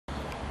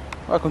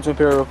Welcome to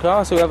Imperial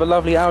Car. So we have a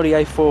lovely Audi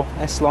A4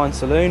 S-Line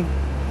Saloon,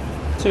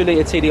 2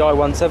 litre TDI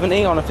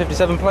 170 on a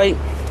 57 plate.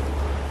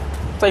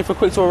 Take for a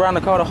quick tour around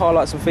the car to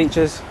highlight some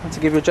features and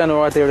to give you a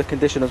general idea of the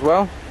condition as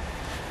well.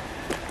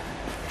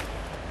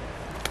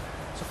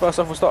 So first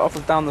off, we'll start off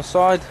with down the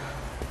side.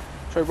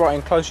 Show right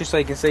in close just so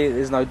you can see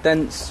there's no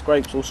dents,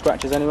 scrapes or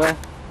scratches anywhere.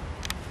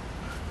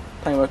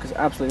 Paintwork is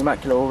absolutely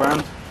immaculate all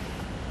round.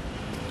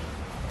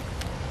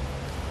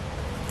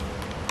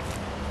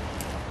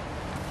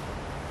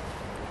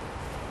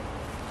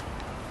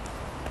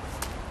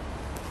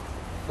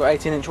 Got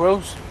 18-inch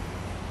wheels.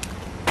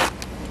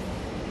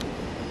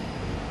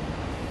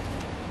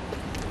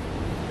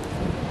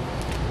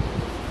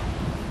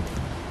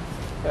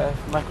 Okay,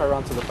 macro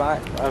around to the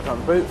back, open up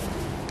the boot.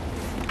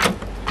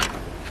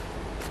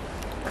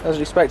 As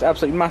you'd expect,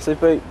 absolutely massive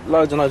boot,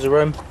 loads and loads of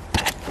room.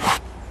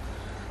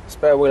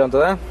 Spare wheel under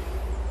there.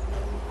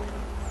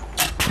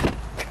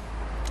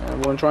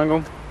 And one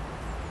triangle.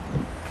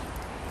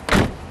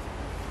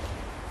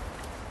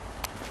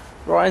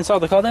 Right inside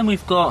the car then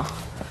we've got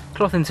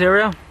cloth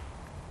interior.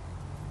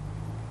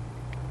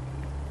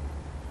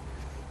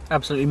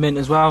 Absolutely mint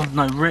as well,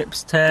 no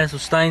rips, tears or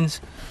stains.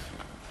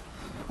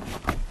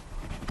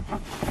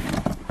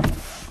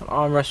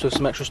 Armrest with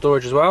some extra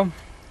storage as well.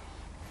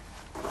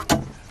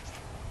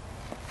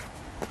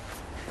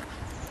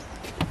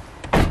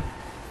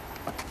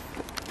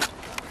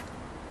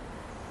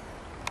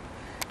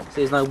 See,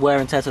 there's no wear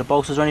and tear to the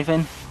bolsters or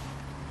anything.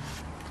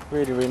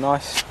 Really, really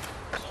nice.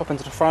 Let's hop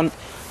into the front.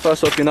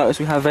 First off, you'll notice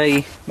we have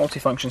a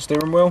multi-function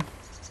steering wheel.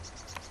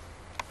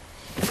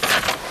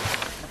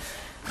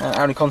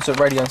 Audi concert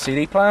radio and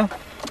CD player.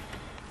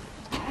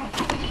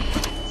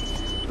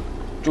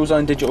 Dual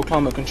zone digital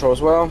climate control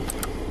as well.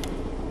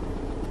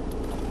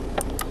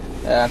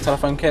 And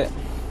telephone kit.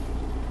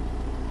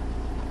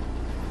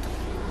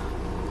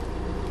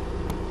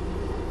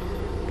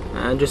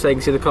 And just so you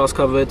can see, the car's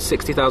covered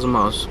 60,000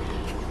 miles.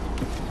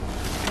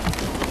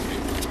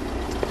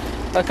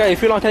 Okay,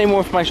 if you'd like any more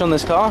information on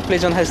this car,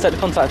 please don't hesitate to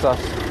contact us.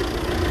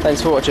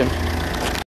 Thanks for watching.